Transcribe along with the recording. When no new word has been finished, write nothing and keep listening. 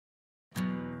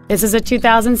This is a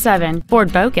 2007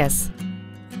 Ford Focus.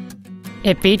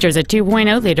 It features a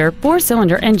 2.0-liter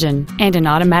four-cylinder engine and an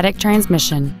automatic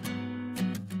transmission.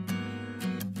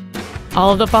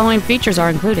 All of the following features are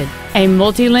included: a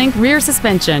multi-link rear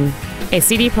suspension, a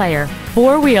CD player,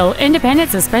 four-wheel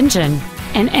independent suspension,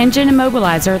 an engine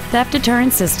immobilizer theft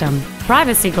deterrent system,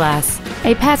 privacy glass,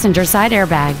 a passenger side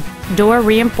airbag, door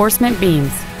reinforcement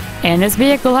beams, and this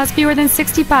vehicle has fewer than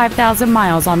 65,000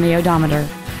 miles on the odometer.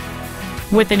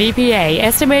 With an EPA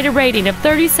estimated rating of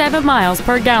 37 miles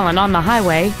per gallon on the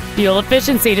highway, fuel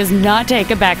efficiency does not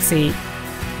take a backseat.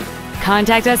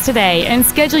 Contact us today and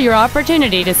schedule your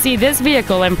opportunity to see this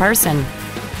vehicle in person.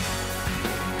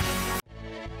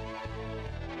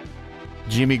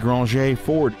 Jimmy Granger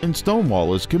Ford in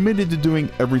Stonewall is committed to doing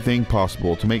everything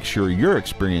possible to make sure your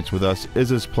experience with us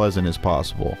is as pleasant as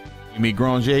possible. Jimmy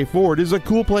Granger Ford is a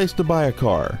cool place to buy a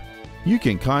car. You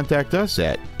can contact us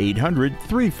at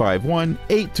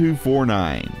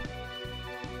 800-351-8249.